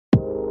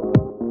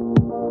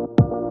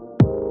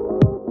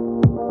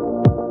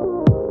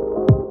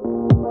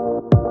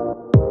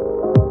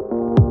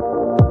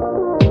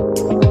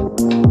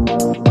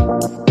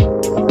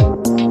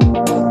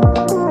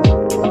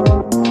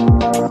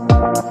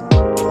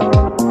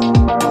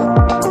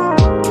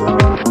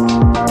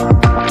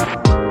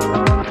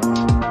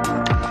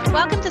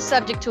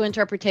Subject to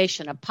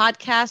Interpretation, a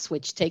podcast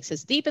which takes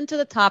us deep into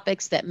the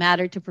topics that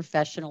matter to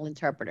professional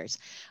interpreters.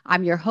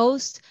 I'm your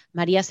host,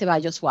 Maria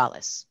Ceballos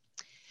Wallace.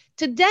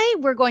 Today,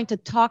 we're going to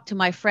talk to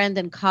my friend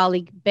and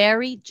colleague,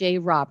 Barry J.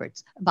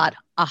 Roberts, about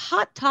a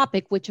hot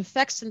topic which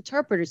affects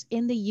interpreters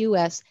in the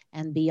U.S.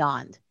 and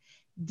beyond,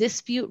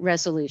 dispute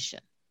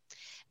resolution.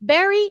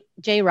 Barry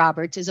J.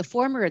 Roberts is a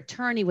former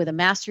attorney with a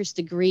master's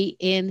degree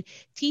in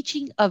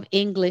teaching of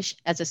English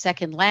as a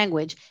second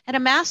language and a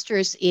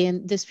master's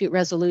in dispute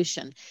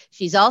resolution.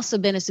 She's also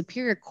been a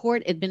Superior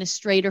Court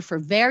administrator for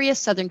various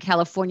Southern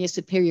California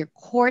Superior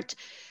Court,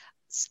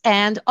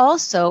 and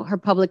also her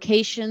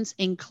publications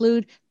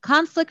include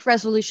Conflict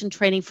Resolution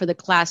Training for the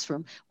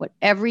Classroom, What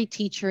Every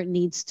Teacher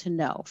Needs to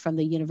Know, from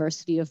the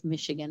University of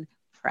Michigan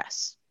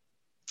Press.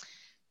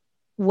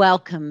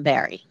 Welcome,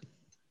 Barry.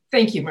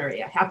 Thank you,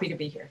 Maria. Happy to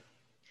be here.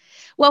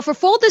 Well, for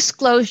full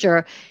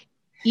disclosure,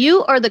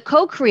 you are the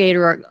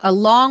co-creator,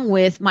 along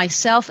with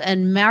myself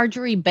and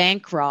Marjorie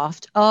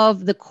Bancroft,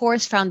 of the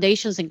course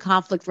Foundations in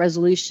Conflict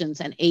Resolutions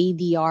and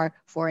ADR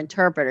for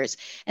Interpreters.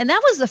 And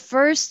that was the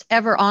first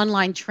ever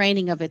online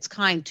training of its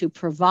kind to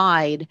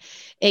provide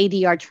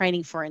ADR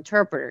training for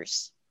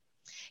interpreters.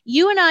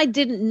 You and I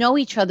didn't know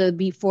each other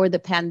before the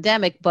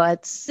pandemic,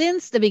 but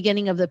since the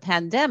beginning of the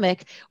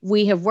pandemic,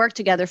 we have worked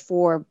together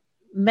for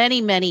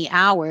many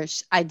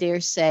hours, I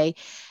dare say.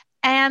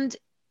 And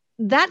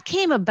that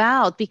came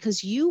about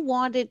because you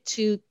wanted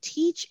to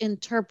teach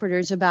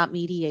interpreters about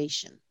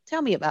mediation.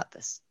 Tell me about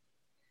this.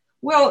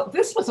 Well,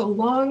 this was a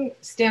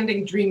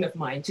long-standing dream of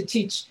mine, to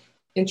teach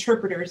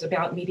interpreters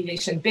about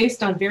mediation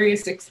based on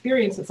various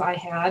experiences I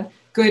had,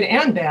 good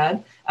and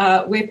bad,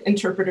 with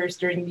interpreters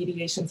during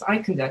mediations I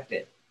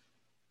conducted.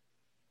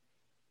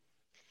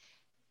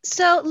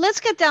 So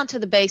let's get down to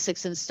the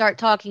basics and start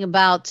talking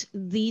about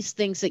these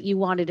things that you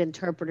wanted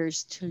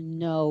interpreters to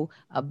know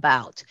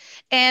about.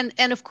 And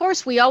of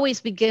course, we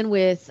always begin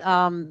with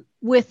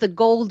the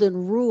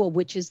golden rule,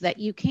 which is that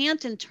you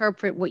can't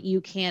interpret what you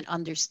can't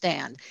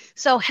understand.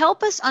 So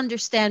help us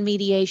understand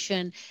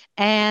mediation.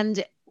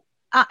 And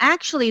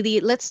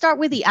let's start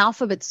with the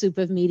alphabet soup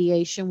of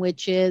mediation,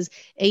 which is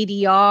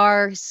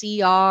ADR,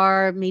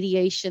 CR,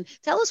 mediation.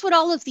 Tell us what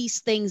all of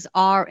these things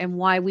are and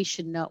why we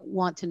should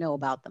want to know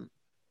about them.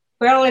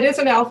 Well, it is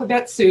an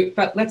alphabet soup,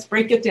 but let's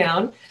break it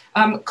down.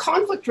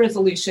 Conflict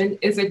resolution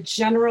is a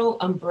general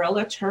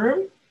umbrella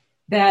term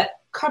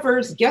that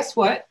covers, guess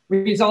what?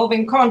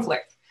 Resolving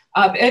conflict.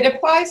 It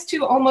applies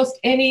to almost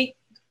any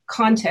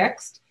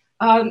context.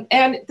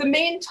 And the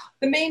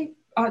main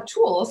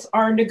tools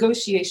are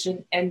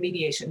negotiation and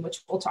mediation,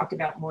 which we'll talk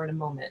about more in a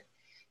moment.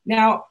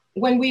 Now,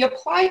 when we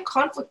apply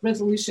conflict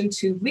resolution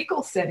to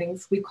legal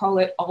settings, we call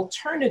it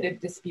alternative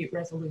dispute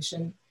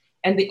resolution.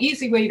 And the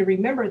easy way to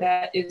remember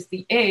that is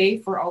the A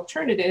for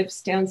alternative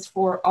stands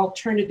for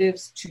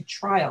alternatives to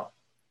trial.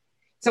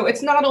 So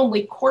it's not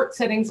only court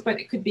settings, but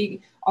it could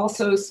be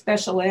also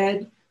special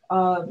ed,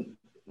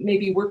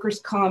 maybe workers'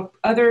 comp,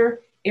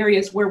 other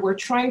areas where we're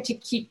trying to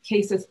keep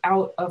cases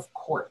out of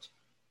court.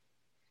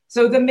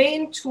 So the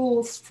main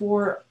tools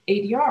for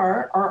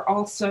ADR are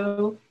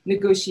also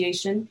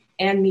negotiation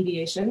and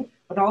mediation,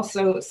 but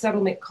also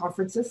settlement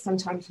conferences,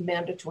 sometimes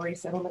mandatory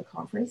settlement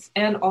conference,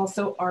 and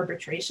also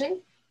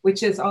arbitration,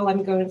 which is all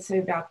I'm going to say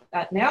about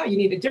that now. You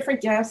need a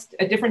different guest,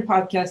 a different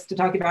podcast to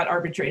talk about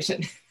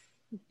arbitration.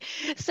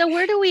 So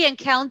where do we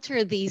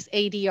encounter these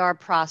ADR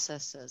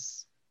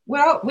processes?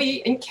 Well,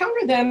 we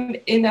encounter them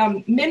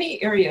in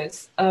many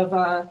areas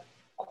of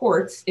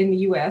courts in the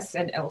US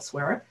and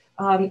elsewhere,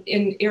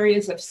 in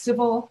areas of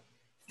civil,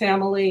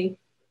 family,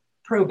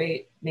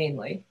 probate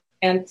mainly,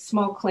 and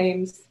small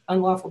claims,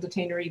 unlawful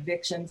detainer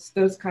evictions,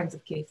 those kinds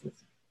of cases.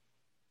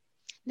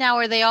 Now,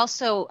 are they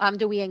also,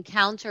 do we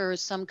encounter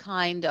some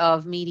kind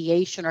of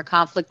mediation or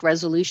conflict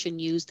resolution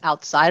used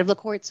outside of the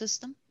court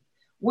system?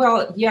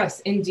 Well,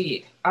 yes,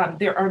 indeed.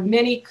 There are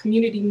many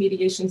community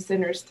mediation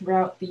centers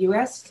throughout the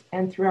US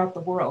and throughout the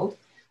world.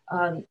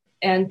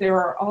 And there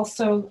are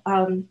also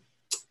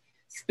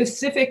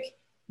specific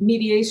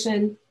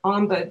mediation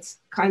ombuds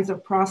kinds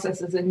of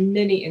processes in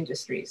many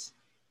industries.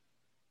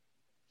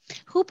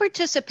 Who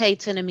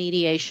participates in a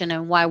mediation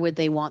and why would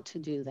they want to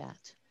do that?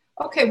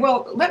 Okay,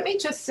 well, let me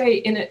just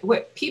say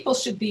what people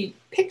should be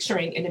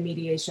picturing in a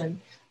mediation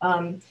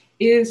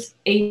is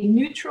a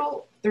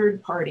neutral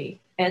third party.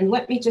 And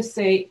let me just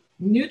say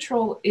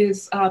neutral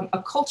is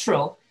a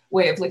cultural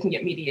way of looking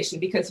at mediation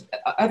because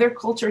other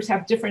cultures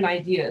have different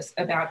ideas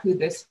about who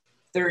this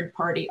third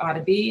party ought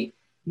to be,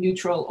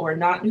 neutral or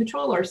not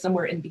neutral or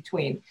somewhere in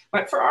between.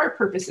 But for our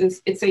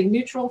purposes, it's a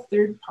neutral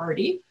third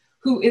party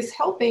who is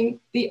helping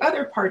the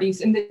other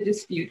parties in the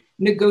dispute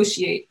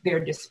negotiate their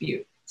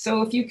dispute.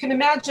 So if you can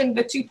imagine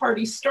the two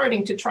parties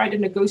starting to try to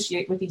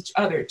negotiate with each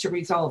other to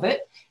resolve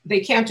it, they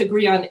can't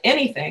agree on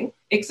anything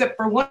except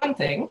for one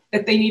thing,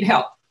 that they need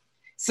help.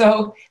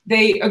 So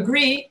they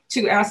agree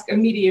to ask a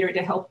mediator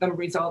to help them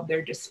resolve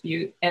their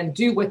dispute and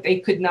do what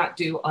they could not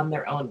do on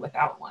their own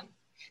without one.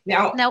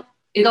 Now, go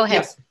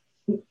ahead. Yes.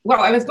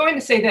 Well, I was going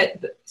to say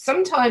that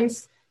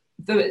sometimes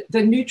the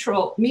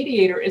neutral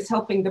mediator is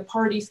helping the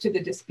parties to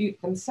the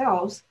dispute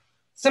themselves,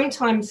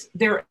 sometimes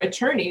their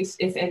attorneys,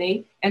 if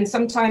any, and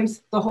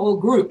sometimes the whole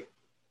group,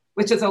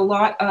 which is a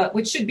lot,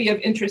 which should be of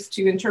interest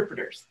to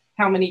interpreters,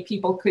 how many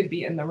people could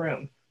be in the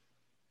room.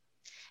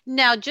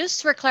 Now,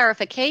 just for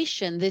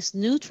clarification, this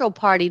neutral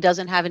party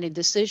doesn't have any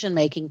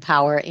decision-making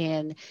power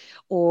in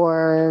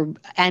or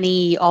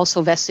any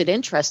also vested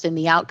interest in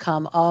the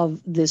outcome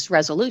of this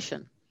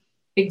resolution.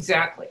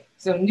 Exactly.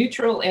 So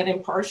neutral and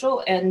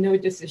impartial and no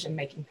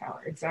decision-making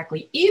power.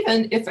 Exactly.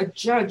 Even if a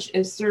judge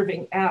is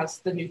serving as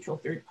the neutral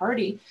third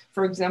party,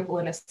 for example,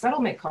 in a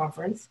settlement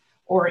conference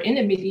or in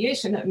a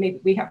mediation,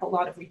 maybe we have a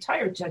lot of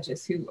retired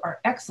judges who are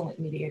excellent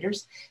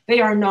mediators.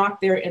 They are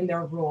not there in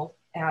their role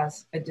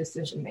as a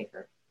decision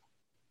maker.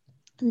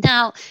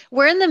 Now,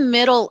 we're in the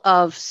middle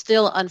of,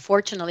 still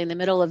unfortunately, in the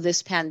middle of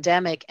this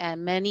pandemic,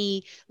 and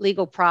many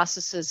legal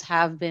processes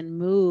have been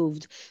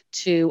moved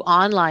to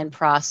online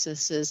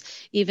processes.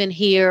 Even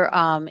here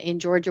in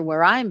Georgia,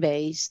 where I'm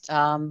based,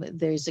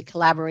 there's a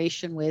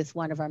collaboration with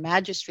one of our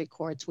magistrate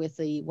courts with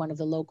one of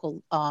the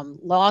local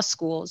law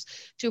schools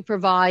to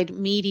provide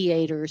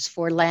mediators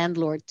for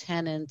landlord,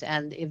 tenant,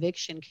 and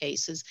eviction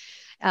cases.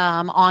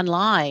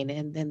 Online.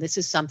 And this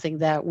is something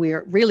that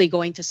we're really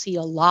going to see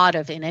a lot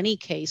of in any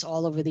case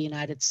all over the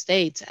United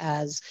States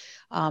as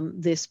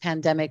this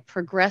pandemic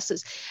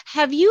progresses.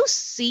 Have you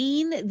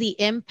seen the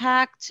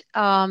impact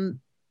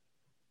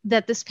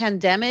that this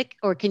pandemic,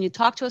 or can you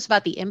talk to us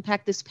about the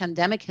impact this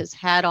pandemic has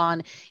had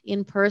on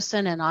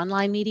in-person and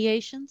online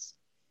mediations?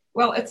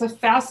 Well, it's a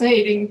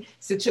fascinating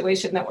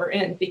situation that we're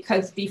in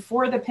because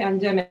before the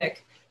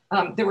pandemic,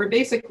 there were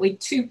basically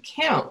two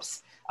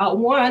camps.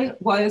 One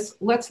was,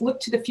 let's look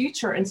to the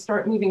future and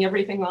start moving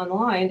everything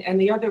online. And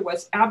the other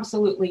was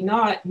absolutely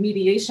not.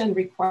 Mediation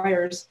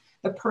requires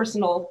the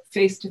personal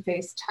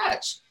face-to-face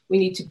touch. We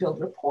need to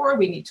build rapport.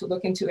 We need to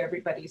look into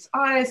everybody's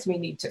eyes. We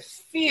need to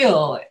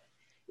feel it,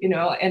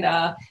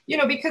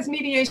 because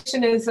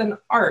mediation is an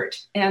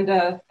art and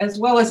as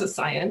well as a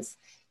science.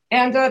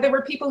 And there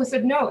were people who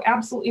said, no,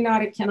 absolutely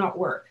not. It cannot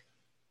work.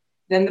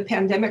 Then the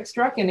pandemic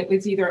struck and it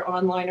was either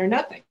online or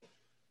nothing.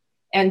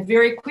 And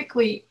very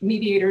quickly,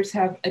 mediators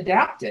have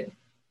adapted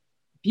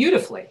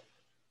beautifully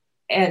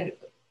and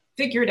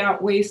figured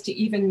out ways to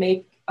even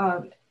make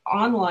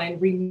online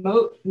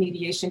remote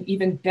mediation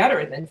even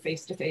better than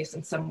face-to-face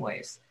in some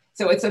ways.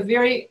 So it's a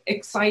very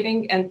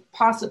exciting and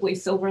possibly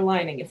silver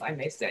lining, if I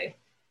may say.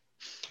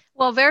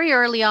 Well, very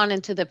early on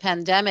into the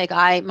pandemic,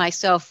 I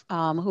myself,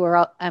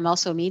 I'm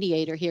also a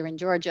mediator here in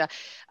Georgia,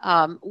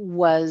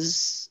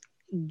 was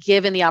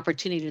given the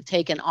opportunity to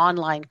take an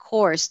online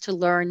course to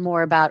learn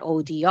more about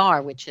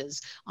ODR, which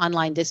is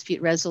online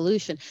dispute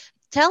resolution.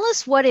 Tell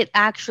us what it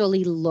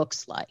actually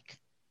looks like.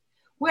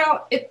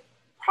 Well, it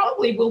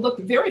probably will look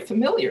very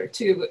familiar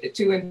to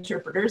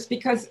interpreters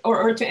because,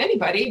 or to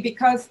anybody,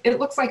 because it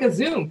looks like a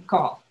Zoom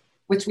call,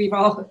 which we've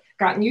all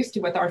gotten used to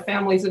with our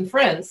families and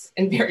friends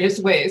in various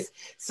ways.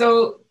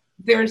 So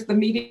there's the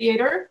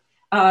mediator,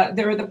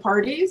 there are the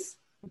parties,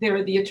 there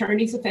are the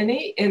attorneys, if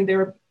any, in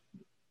their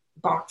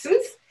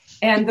boxes.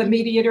 And the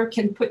mediator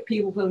can put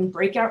people in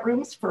breakout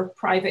rooms for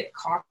private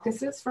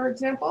caucuses, for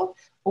example,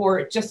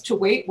 or just to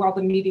wait while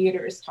the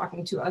mediator is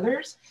talking to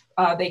others.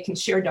 They can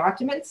share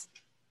documents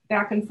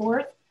back and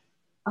forth.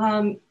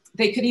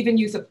 They could even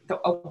use a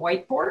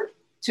whiteboard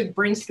to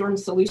brainstorm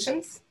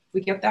solutions. We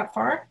get that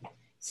far.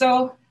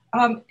 So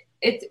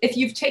if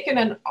you've taken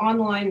an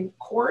online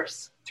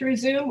course through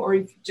Zoom or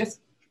you've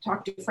just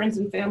talked to friends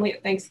and family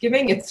at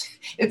Thanksgiving,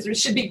 it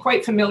should be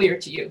quite familiar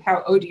to you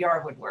how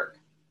ODR would work.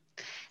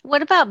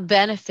 What about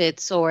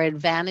benefits or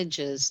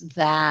advantages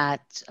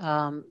that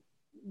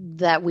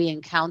we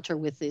encounter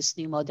with this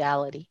new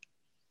modality?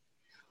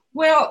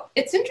 Well,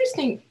 it's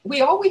interesting. We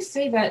always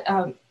say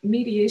that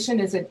mediation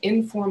is an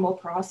informal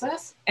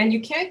process, and you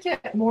can't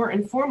get more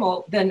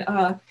informal than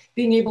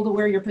being able to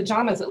wear your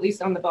pajamas, at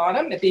least on the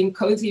bottom, and being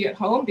cozy at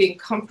home, being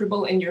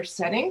comfortable in your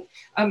setting.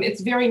 It's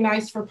very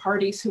nice for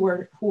parties who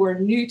are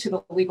new to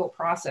the legal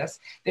process.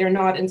 They're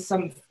not in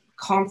some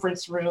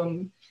conference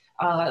room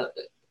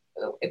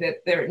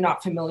that they're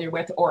not familiar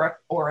with, or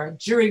a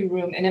jury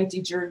room, an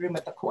empty jury room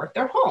at the court.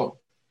 They're home.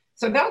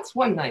 So that's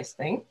one nice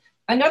thing.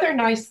 Another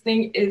nice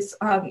thing is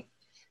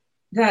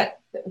that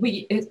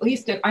we, at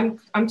least I'm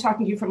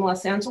talking to you from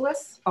Los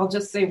Angeles. I'll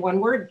just say one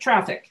word: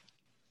 traffic.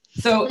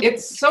 So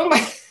it's so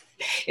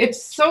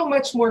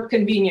much more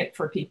convenient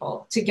for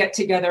people to get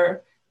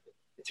together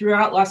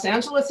throughout Los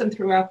Angeles and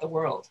throughout the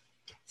world.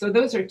 So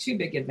those are two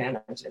big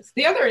advantages.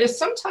 The other is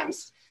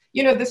sometimes,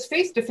 this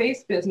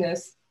face-to-face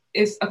business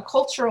is a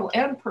cultural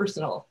and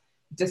personal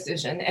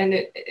decision, and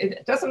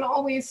it doesn't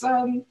always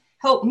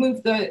help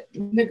move the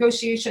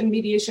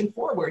mediation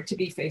forward to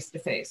be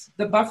face-to-face.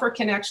 The buffer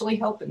can actually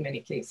help in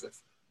many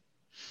cases.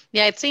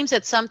 Yeah, it seems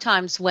that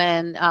sometimes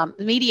when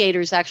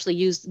mediators actually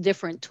use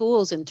different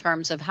tools in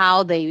terms of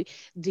how they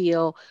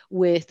deal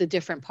with the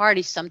different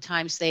parties,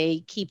 sometimes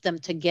they keep them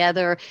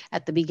together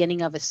at the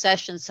beginning of a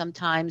session.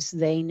 Sometimes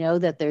they know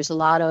that there's a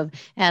lot of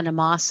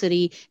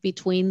animosity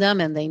between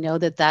them and they know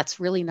that that's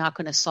really not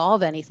going to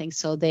solve anything.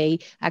 So they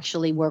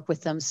actually work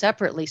with them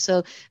separately.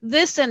 So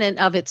this in and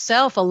of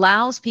itself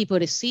allows people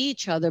to see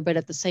each other, but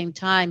at the same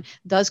time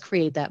does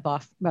create that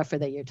buffer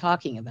that you're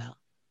talking about.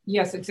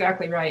 Yes,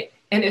 exactly right.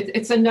 And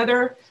it's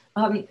another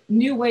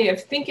new way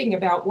of thinking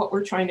about what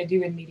we're trying to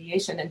do in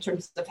mediation in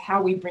terms of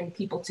how we bring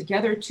people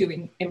together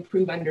to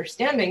improve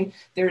understanding.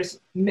 There's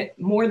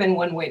more than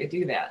one way to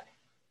do that.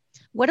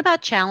 What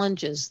about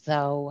challenges,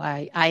 though?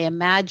 I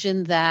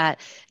imagine that,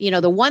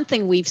 the one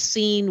thing we've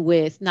seen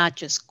with not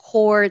just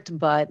court,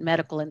 but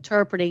medical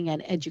interpreting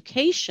and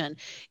education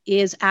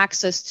is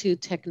access to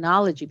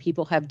technology.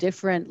 People have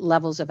different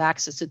levels of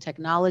access to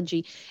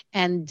technology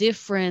and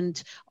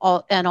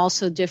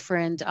also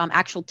different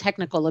actual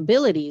technical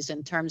abilities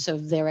in terms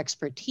of their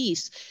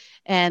expertise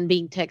and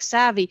being tech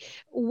savvy.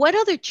 What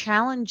other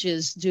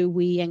challenges do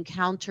we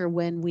encounter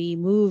when we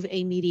move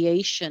a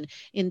mediation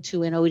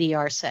into an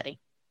ODR setting?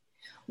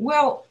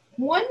 Well,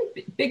 one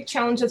big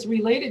challenge is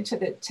related to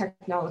the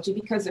technology,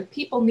 because if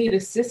people need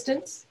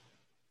assistance,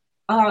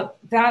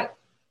 that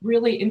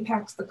really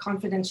impacts the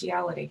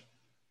confidentiality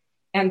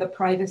and the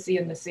privacy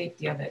and the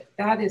safety of it.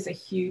 That is a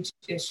huge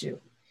issue.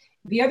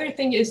 The other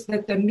thing is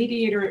that the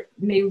mediator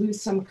may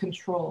lose some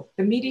control.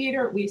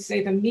 We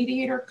say the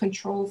mediator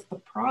controls the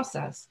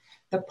process.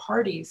 The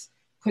parties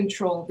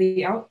control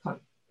the outcome,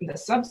 the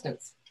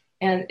substance.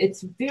 And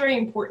it's very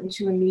important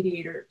to a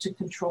mediator to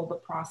control the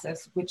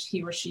process, which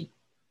he or she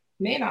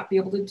may not be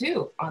able to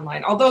do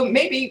online. Although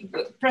maybe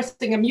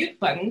pressing a mute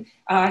button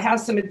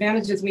has some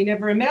advantages we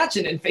never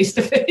imagined in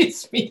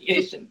face-to-face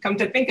mediation, come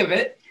to think of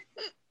it.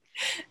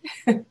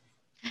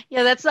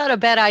 Yeah, that's not a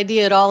bad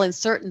idea at all in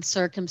certain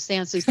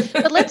circumstances.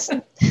 But let's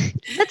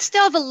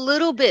delve a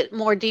little bit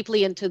more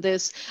deeply into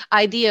this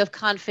idea of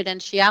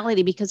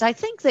confidentiality, because I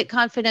think that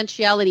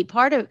confidentiality,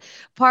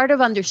 part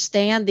of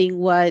understanding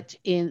what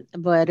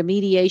a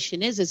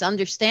mediation is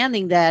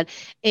understanding that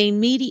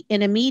in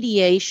a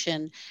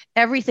mediation,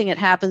 everything that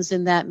happens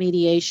in that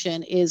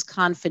mediation is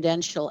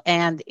confidential.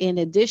 And in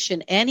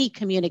addition, any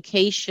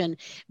communication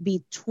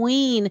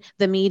between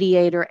the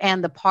mediator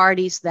and the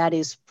parties that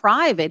is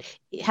private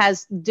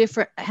has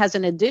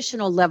an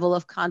additional level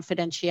of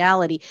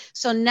confidentiality.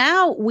 So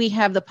now we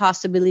have the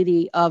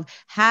possibility of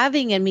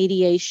having a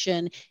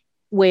mediation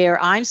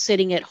where I'm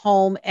sitting at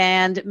home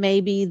and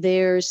maybe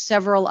there's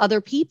several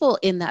other people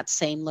in that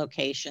same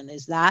location.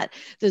 Does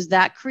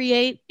that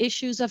create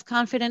issues of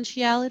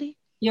confidentiality?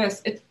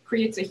 Yes, it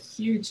creates a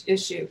huge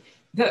issue.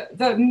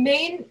 The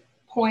main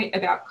point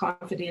about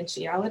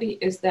confidentiality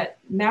is that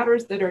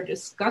matters that are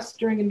discussed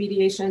during a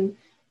mediation,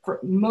 for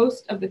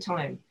most of the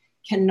time,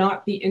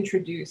 cannot be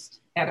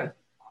introduced at a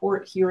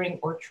court hearing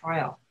or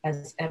trial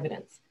as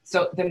evidence.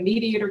 So the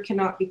mediator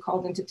cannot be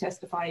called in to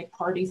testify.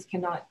 Parties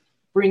cannot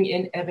bring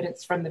in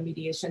evidence from the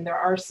mediation. There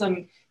are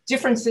some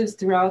differences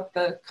throughout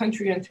the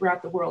country and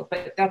throughout the world,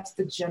 but that's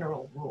the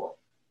general rule.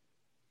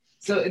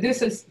 So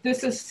this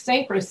is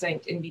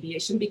sacrosanct in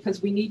mediation,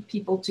 because we need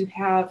people to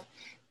have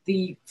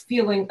the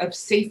feeling of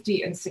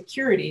safety and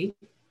security,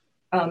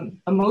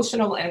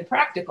 emotional and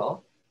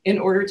practical, in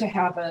order to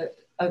have a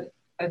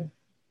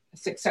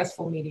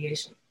successful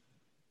mediation.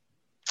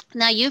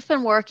 Now, you've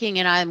been working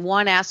in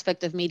one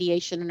aspect of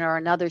mediation or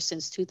another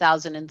since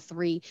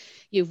 2003.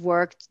 You've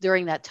worked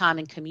during that time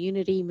in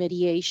community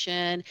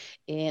mediation,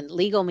 in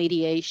legal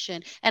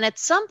mediation, and at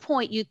some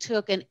point you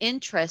took an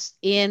interest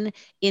in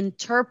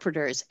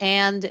interpreters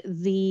and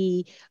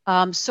the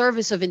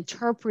service of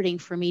interpreting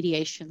for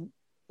mediation.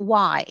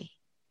 Why?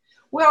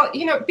 Well,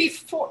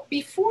 before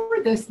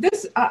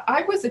this,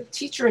 I was a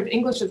teacher of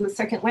English as a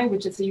second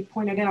language, as you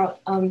pointed out,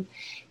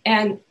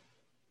 and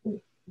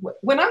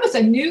when I was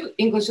a new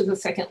English as a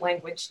second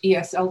language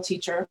ESL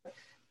teacher,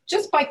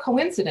 just by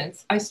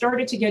coincidence, I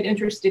started to get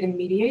interested in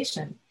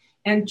mediation.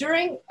 And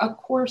during a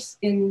course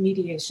in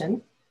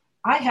mediation,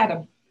 I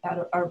had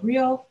a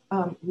real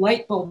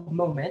light bulb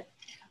moment,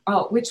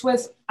 which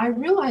was I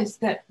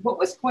realized that what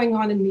was going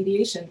on in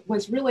mediation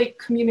was really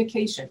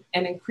communication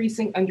and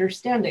increasing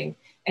understanding.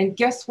 And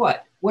guess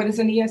what? What does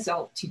an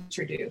ESL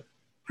teacher do?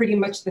 Pretty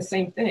much the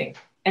same thing.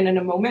 And in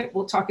a moment,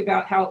 we'll talk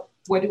about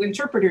what do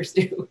interpreters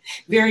do?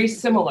 Very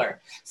similar.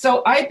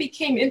 So I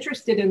became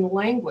interested in the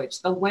language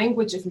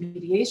of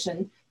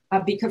mediation,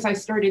 because I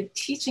started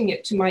teaching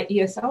it to my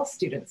ESL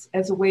students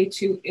as a way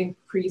to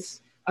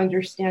increase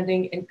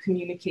understanding and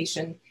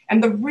communication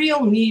and the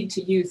real need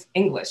to use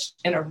English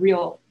in a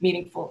real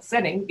meaningful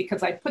setting,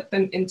 because I put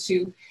them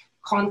into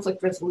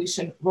conflict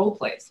resolution role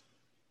plays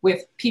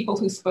with people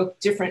who spoke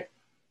different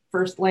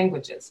first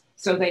languages.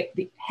 So they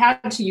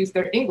had to use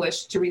their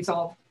English to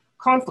resolve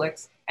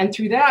conflicts. And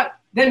through that,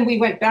 then we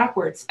went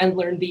backwards and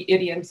learned the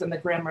idioms and the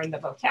grammar and the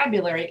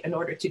vocabulary in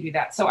order to do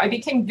that. So I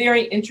became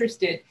very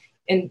interested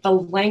in the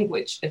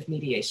language of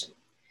mediation.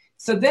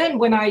 So then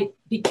when I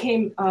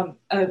became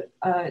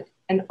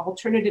an an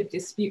alternative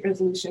dispute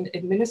resolution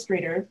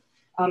administrator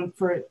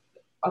for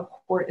a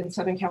court in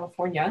Southern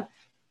California.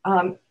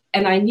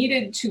 And I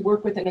needed to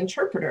work with an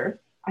interpreter.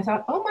 I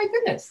thought, oh my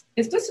goodness,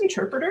 is this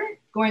interpreter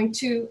going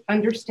to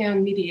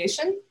understand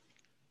mediation?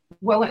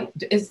 Well,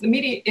 is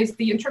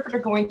the interpreter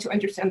going to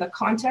understand the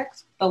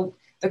context,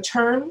 the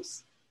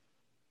terms,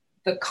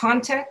 the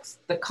context,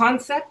 the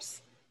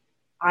concepts?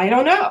 I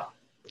don't know.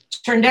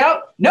 Turned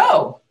out,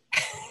 no,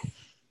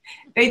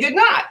 they did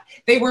not.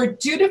 They were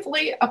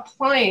dutifully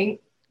applying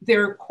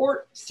their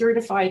court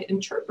certified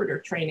interpreter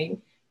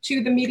training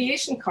to the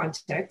mediation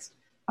context,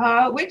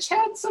 which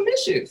had some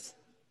issues.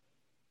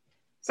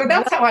 So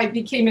that's how I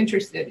became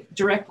interested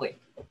directly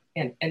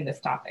in this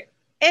topic.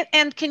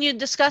 And can you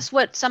discuss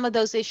what some of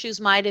those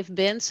issues might have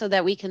been so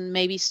that we can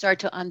maybe start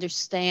to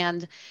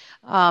understand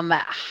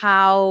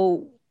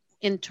how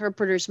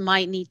interpreters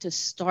might need to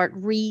start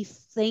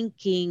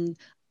rethinking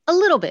a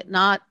little bit,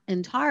 not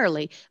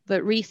entirely,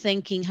 but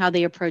rethinking how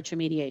they approach a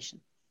mediation?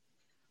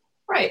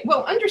 Right.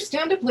 Well,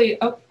 understandably,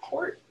 a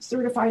court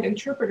certified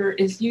interpreter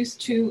is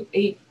used to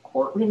a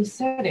courtroom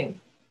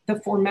setting, the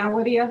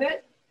formality of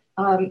it,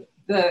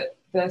 the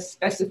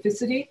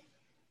specificity,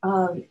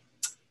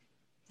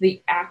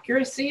 the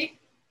accuracy.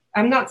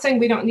 I'm not saying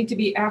we don't need to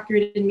be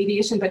accurate in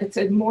mediation, but it's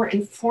a more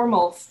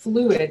informal,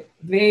 fluid,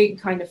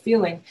 vague kind of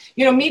feeling.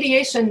 You know,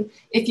 mediation,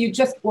 if you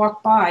just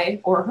walk by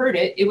or heard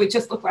it, it would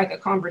just look like a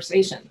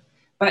conversation,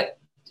 but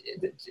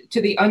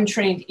to the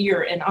untrained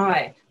ear and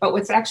eye. But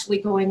what's actually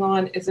going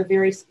on is a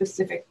very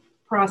specific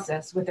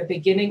process with a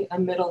beginning, a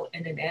middle,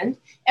 and an end,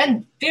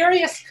 and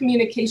various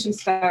communication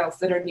styles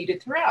that are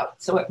needed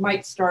throughout. So it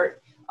might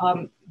start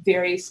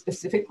very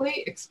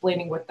specifically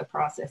explaining what the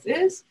process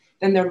is.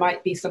 Then there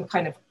might be some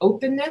kind of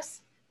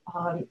openness.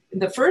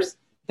 The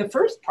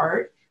first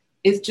part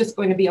is just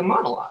going to be a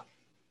monologue.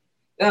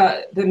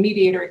 The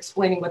mediator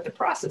explaining what the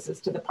process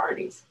is to the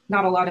parties,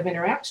 not a lot of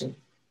interaction.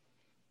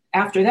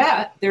 After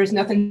that, there's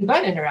nothing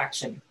but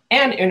interaction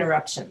and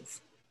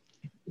interruptions,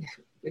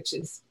 which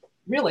is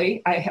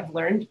really, I have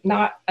learned,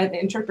 not an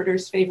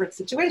interpreter's favorite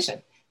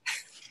situation.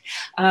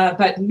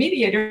 But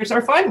mediators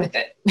are fine with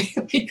it.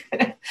 We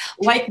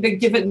like the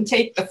give and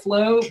take, the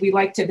flow. We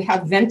like to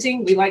have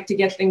venting. We like to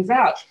get things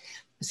out.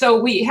 So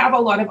we have a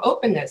lot of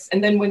openness.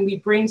 And then when we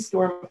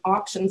brainstorm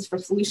options for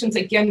solutions,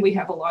 again, we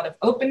have a lot of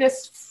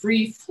openness,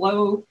 free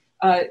flow,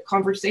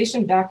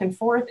 conversation back and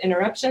forth,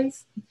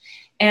 interruptions.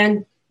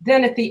 And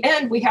then at the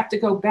end, we have to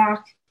go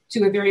back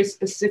to a very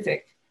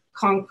specific,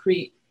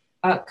 concrete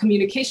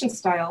communication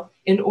style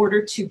in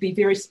order to be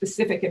very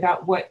specific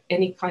about what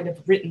any kind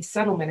of written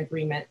settlement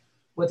agreement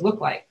would look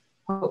like.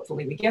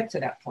 Hopefully we get to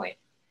that point.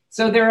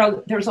 So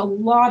there's a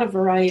lot of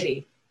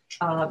variety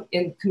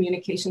in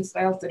communication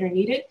styles that are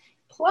needed.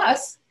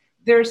 Plus,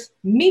 there's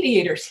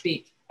mediator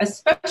speak, a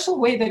special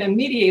way that a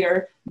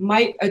mediator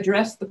might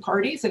address the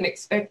parties and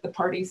expect the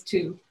parties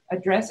to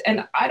address.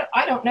 And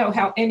I don't know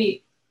how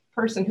any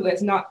person who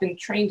has not been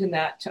trained in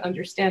that to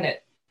understand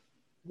it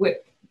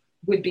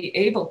would be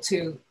able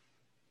to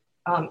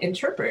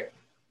interpret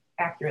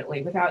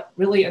accurately without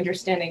really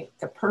understanding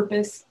the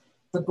purpose,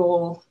 the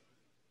goal,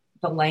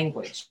 the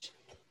language.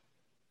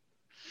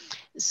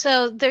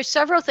 So there's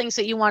several things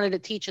that you wanted to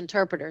teach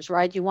interpreters,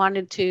 right? You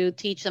wanted to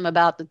teach them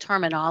about the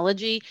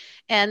terminology.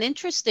 And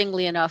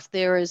interestingly enough,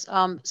 there is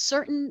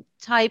certain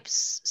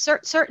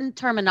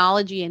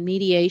terminology in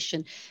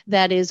mediation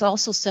that is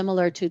also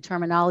similar to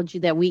terminology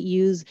that we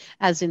use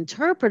as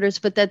interpreters,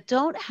 but that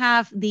don't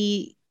have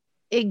the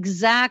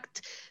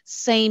exact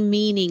same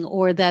meaning,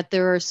 or that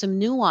there are some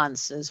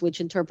nuances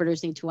which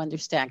interpreters need to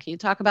understand. Can you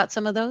talk about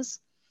some of those?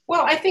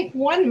 Well, I think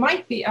one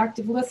might be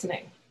active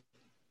listening.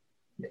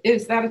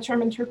 Is that a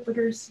term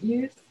interpreters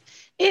use?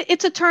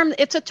 It's a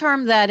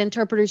term that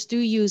interpreters do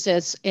use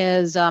as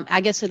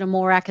I guess in a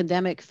more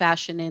academic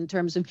fashion, in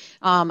terms of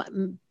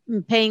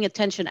paying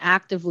attention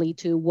actively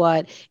to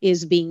what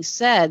is being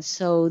said,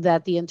 so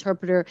that the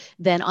interpreter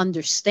then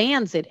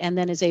understands it and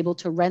then is able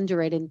to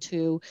render it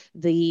into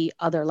the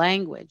other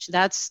language.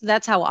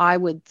 That's how I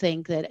would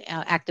think that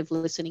active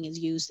listening is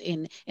used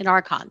in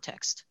our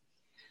context.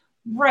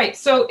 Right.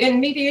 So in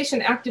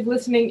mediation, active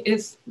listening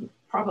is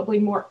probably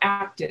more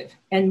active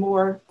and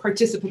more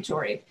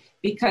participatory,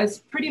 because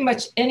pretty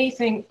much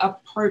anything a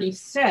party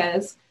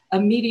says, a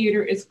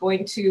mediator is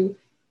going to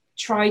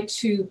try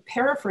to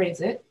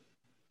paraphrase it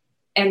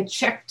and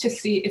check to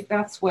see if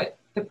that's what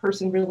the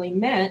person really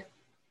meant.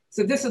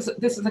 So this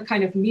is a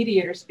kind of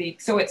mediator speak.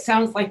 So it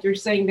sounds like you're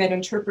saying that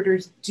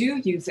interpreters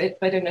do use it,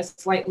 but in a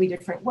slightly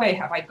different way.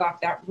 Have I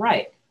got that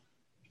right?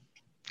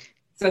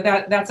 So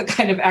that's a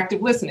kind of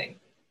active listening.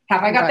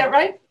 Have I got that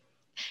right?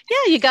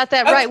 Yeah, you got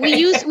that right.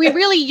 Okay. We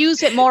really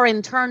use it more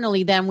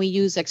internally than we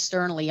use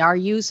externally. Our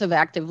use of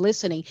active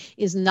listening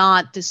is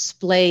not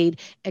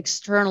displayed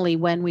externally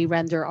when we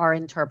render our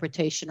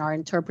interpretation. Our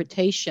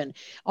interpretation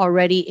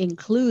already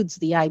includes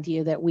the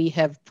idea that we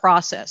have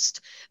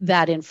processed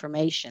that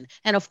information.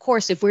 And of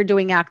course, if we're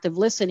doing active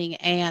listening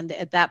and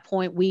at that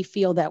point we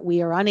feel that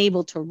we are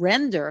unable to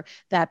render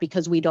that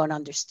because we don't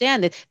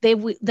understand it,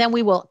 then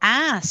we will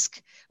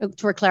ask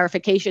for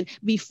clarification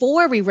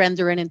before we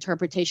render an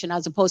interpretation,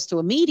 as opposed to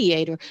a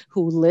mediator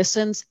who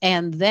listens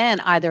and then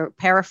either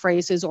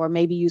paraphrases or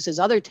maybe uses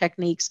other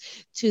techniques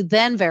to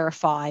then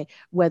verify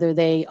whether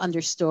they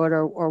understood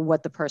or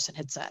what the person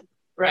had said.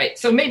 Right.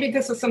 So maybe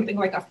this is something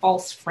like a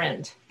false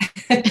friend.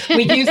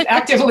 We use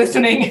active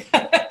listening.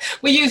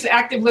 We use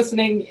active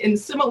listening in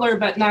similar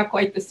but not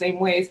quite the same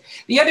ways.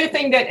 The other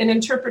thing that an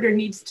interpreter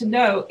needs to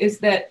know is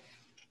that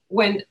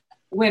when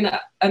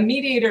a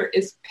mediator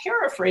is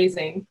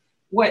paraphrasing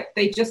what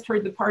they just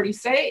heard the party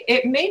say,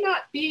 it may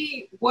not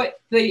be what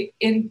the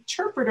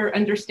interpreter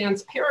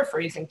understands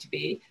paraphrasing to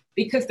be,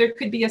 because there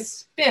could be a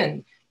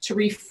spin to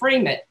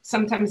reframe it.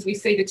 Sometimes we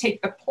say to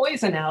take the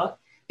poison out,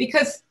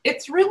 because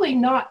it's really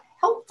not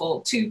helpful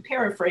to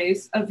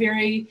paraphrase a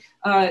very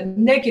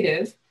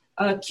negative,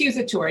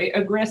 accusatory,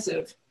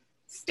 aggressive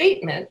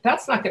statement.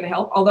 That's not going to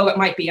help, although it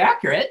might be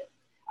accurate.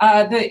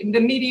 The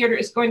mediator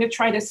is going to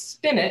try to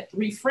spin it,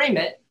 reframe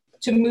it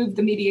to move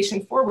the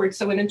mediation forward.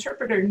 So an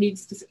interpreter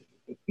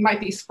might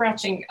be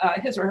scratching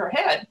his or her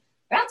head.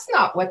 That's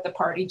not what the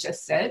party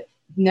just said.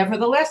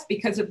 Nevertheless,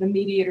 because of the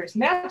mediator's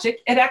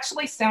magic, it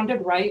actually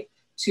sounded right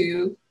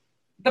to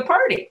the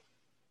party.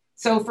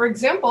 So for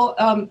example,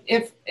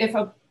 if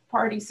a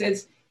party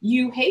says,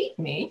 "You hate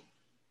me,"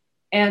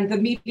 and the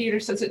mediator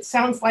says, "It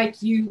sounds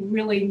like you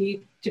really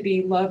need to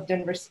be loved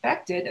and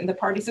respected," and the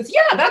party says,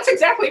 "Yeah, that's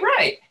exactly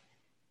right."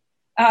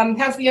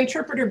 Has the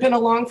interpreter been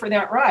along for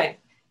that ride?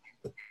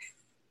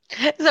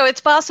 So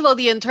it's possible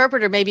the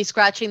interpreter may be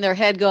scratching their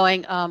head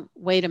going,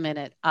 wait a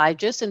minute, I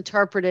just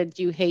interpreted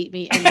 "you hate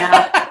me," and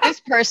now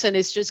this person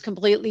is just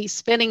completely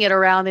spinning it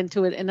around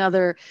into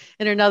another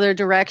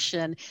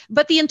direction.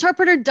 But the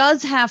interpreter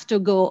does have to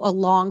go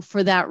along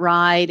for that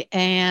ride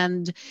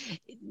and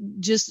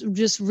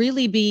just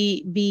really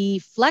be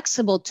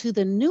flexible to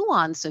the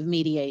nuance of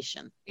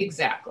mediation.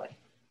 Exactly.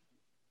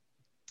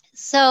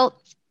 So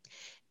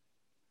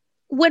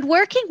when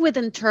working with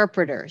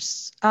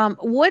interpreters,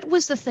 what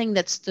was the thing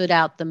that stood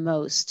out the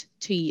most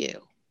to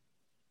you?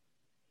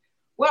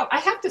 Well, I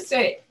have to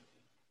say,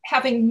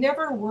 having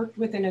never worked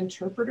with an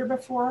interpreter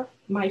before,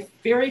 my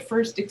very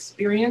first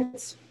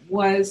experience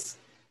was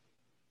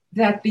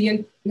that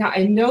now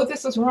I know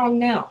this is wrong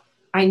now.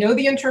 I know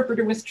the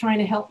interpreter was trying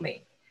to help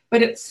me,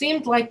 but it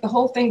seemed like the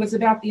whole thing was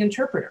about the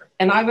interpreter,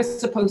 and I was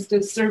supposed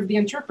to serve the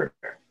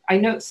interpreter. I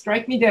know,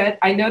 strike me dead.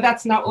 I know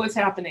that's not what was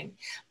happening,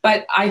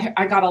 but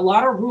I got a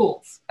lot of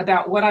rules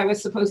about what I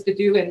was supposed to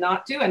do and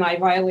not do, and I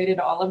violated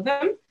all of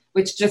them,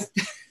 which just,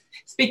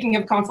 speaking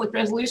of conflict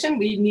resolution,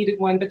 we needed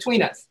one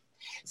between us.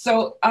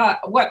 So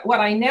what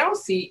I now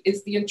see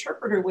is the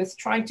interpreter was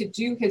trying to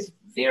do his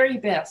very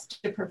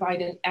best to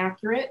provide an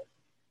accurate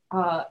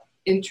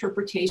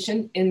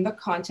interpretation in the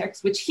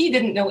context, which he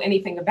didn't know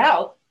anything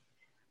about.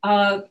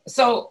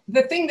 So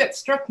the thing that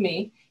struck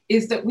me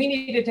is that we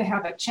needed to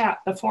have a chat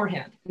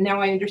beforehand. Now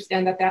I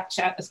understand that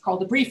chat is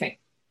called a briefing,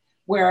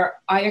 where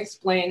I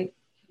explain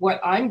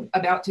what I'm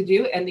about to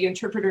do and the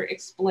interpreter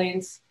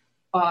explains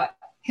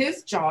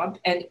his job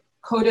and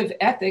code of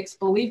ethics.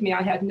 Believe me,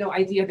 I had no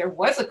idea there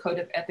was a code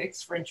of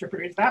ethics for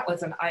interpreters. That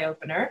was an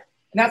eye-opener.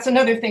 And that's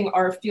another thing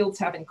our fields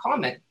have in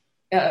common,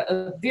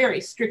 a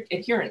very strict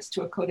adherence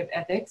to a code of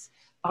ethics.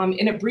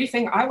 In a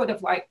briefing, I would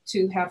have liked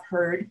to have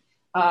heard,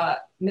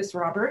 Ms.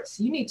 Roberts,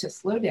 you need to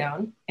slow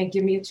down and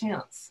give me a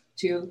chance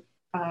to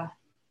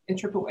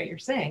interpret what you're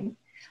saying.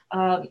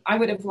 I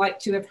would have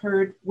liked to have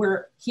heard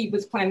where he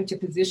was planning to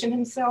position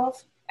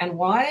himself and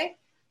why,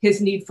 his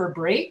need for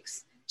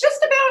breaks,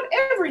 just about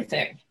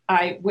everything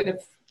I would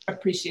have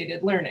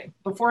appreciated learning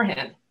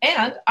beforehand.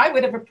 And I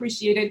would have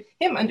appreciated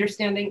him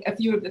understanding a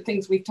few of the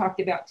things we've talked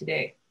about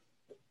today.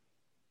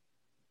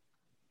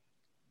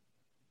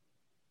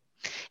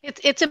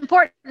 It's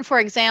important, for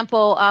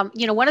example,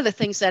 one of the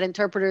things that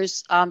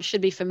interpreters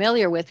should be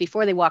familiar with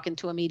before they walk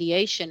into a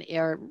mediation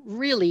is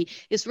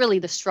really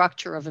the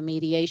structure of a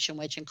mediation,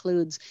 which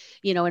includes,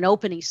 an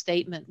opening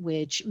statement,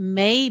 which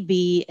may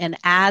be an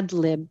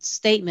ad-libbed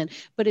statement,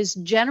 but is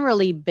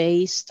generally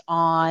based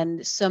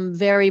on some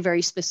very,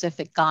 very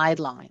specific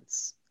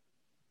guidelines.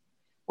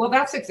 Well,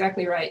 that's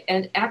exactly right.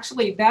 And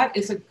actually, that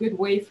is a good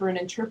way for an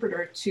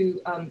interpreter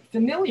to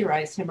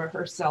familiarize him or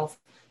herself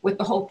with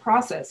the whole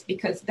process,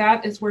 because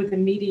that is where the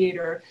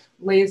mediator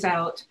lays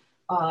out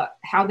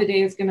how the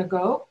day is going to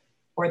go,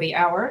 or the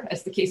hour,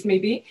 as the case may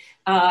be,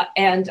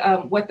 and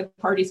what the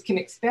parties can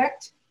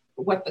expect,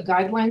 what the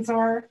guidelines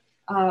are.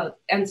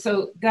 And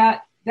so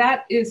that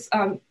is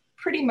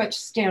pretty much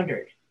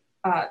standard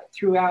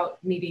throughout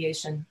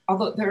mediation,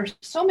 although there are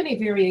so many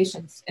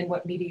variations in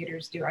what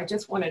mediators do. I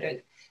just wanted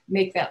to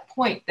make that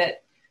point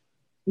that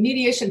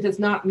mediation does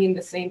not mean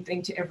the same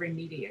thing to every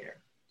mediator.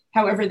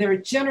 However, there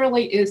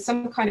generally is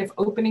some kind of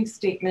opening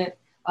statement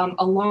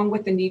along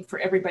with the need for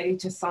everybody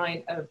to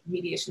sign a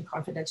mediation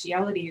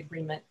confidentiality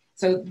agreement.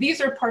 So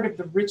these are part of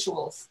the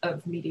rituals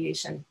of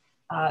mediation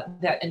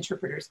that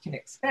interpreters can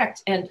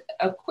expect. And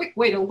a quick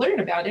way to learn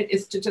about it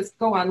is to just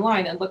go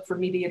online and look for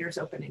mediator's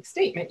opening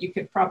statement. You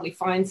could probably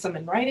find some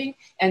in writing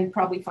and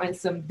probably find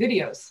some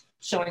videos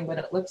showing what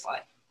it looks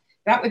like.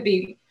 That would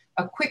be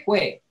a quick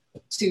way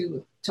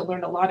to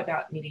learn a lot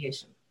about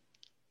mediation.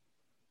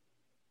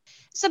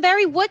 So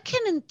Barry, what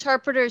can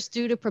interpreters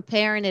do to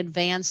prepare in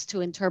advance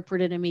to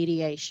interpret in a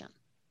mediation?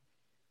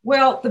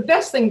 Well, the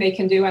best thing they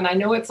can do, and I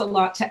know it's a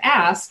lot to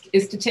ask,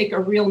 is to take a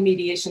real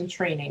mediation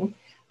training.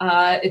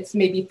 It's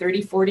maybe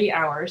 30, 40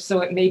 hours,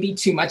 so it may be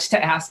too much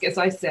to ask, as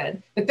I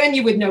said. But then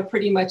you would know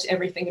pretty much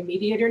everything a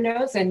mediator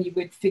knows, and you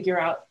would figure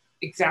out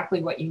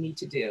exactly what you need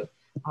to do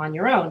on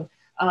your own.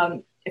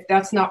 If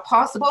that's not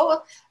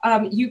possible,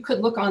 you could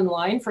look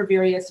online for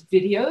various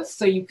videos,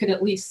 so you could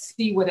at least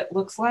see what it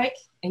looks like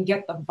and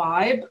get the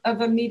vibe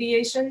of a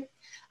mediation,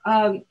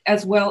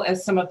 as well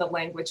as some of the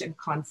language and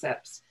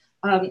concepts.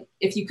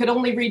 If you could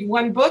only read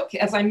one book,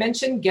 as I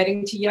mentioned,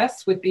 Getting to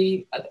Yes would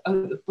be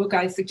a book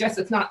I suggest.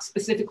 It's not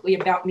specifically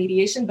about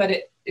mediation, but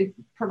it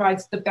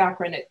provides the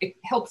background. It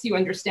helps you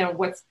understand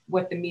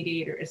what the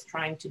mediator is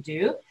trying to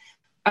do.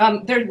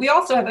 We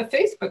also have a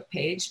Facebook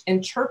page,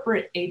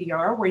 Interpret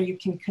ADR, where you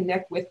can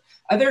connect with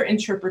other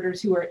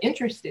interpreters who are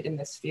interested in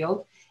this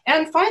field.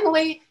 And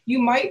finally, you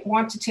might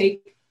want to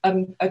take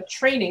a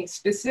training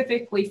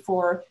specifically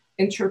for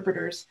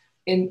interpreters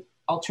in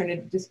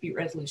alternative dispute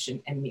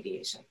resolution and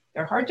mediation.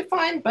 They're hard to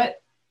find,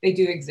 but they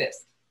do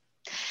exist.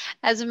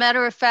 As a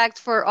matter of fact,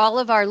 for all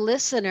of our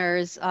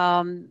listeners,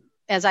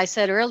 as I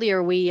said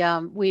earlier,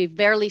 we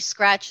barely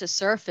scratched the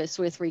surface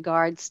with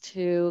regards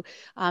to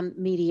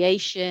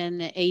mediation,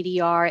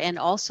 ADR, and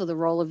also the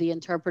role of the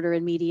interpreter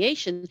in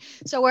mediation.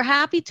 So we're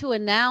happy to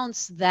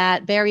announce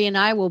that Barry and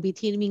I will be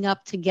teaming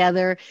up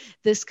together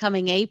this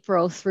coming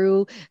April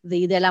through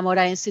the De la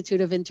Mora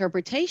Institute of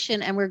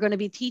Interpretation, and we're going to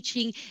be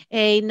teaching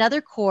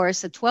another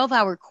course, a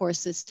 12-hour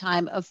course this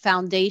time, of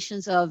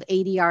Foundations of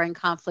ADR and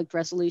Conflict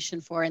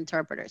Resolution for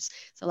Interpreters.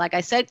 So like I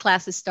said,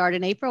 classes start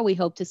in April. We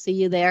hope to see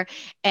you there.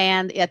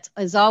 And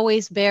as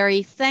always,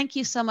 Barry, thank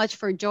you so much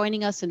for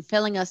joining us and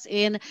filling us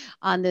in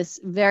on this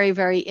very,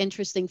 very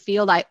interesting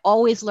field. I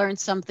always learn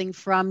something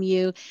from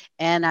you,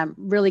 and I'm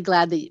really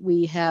glad that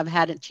we have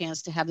had a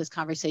chance to have this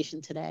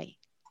conversation today.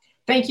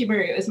 Thank you,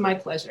 Maria. It was my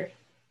pleasure.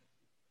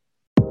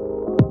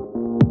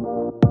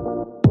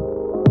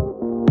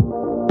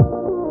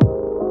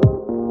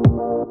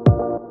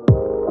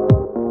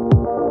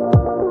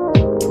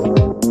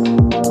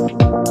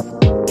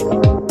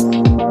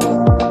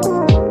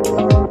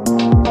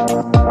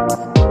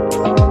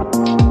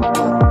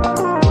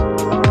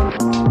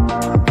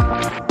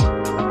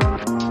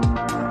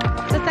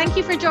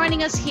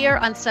 Joining us here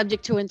on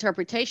Subject to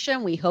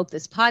Interpretation. We hope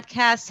this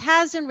podcast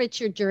has enriched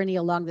your journey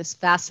along this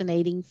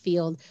fascinating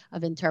field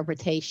of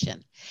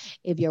interpretation.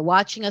 If you're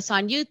watching us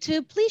on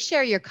YouTube, please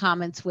share your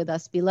comments with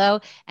us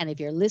below. And if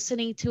you're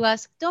listening to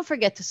us, don't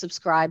forget to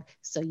subscribe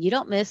so you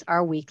don't miss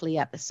our weekly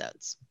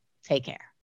episodes. Take care.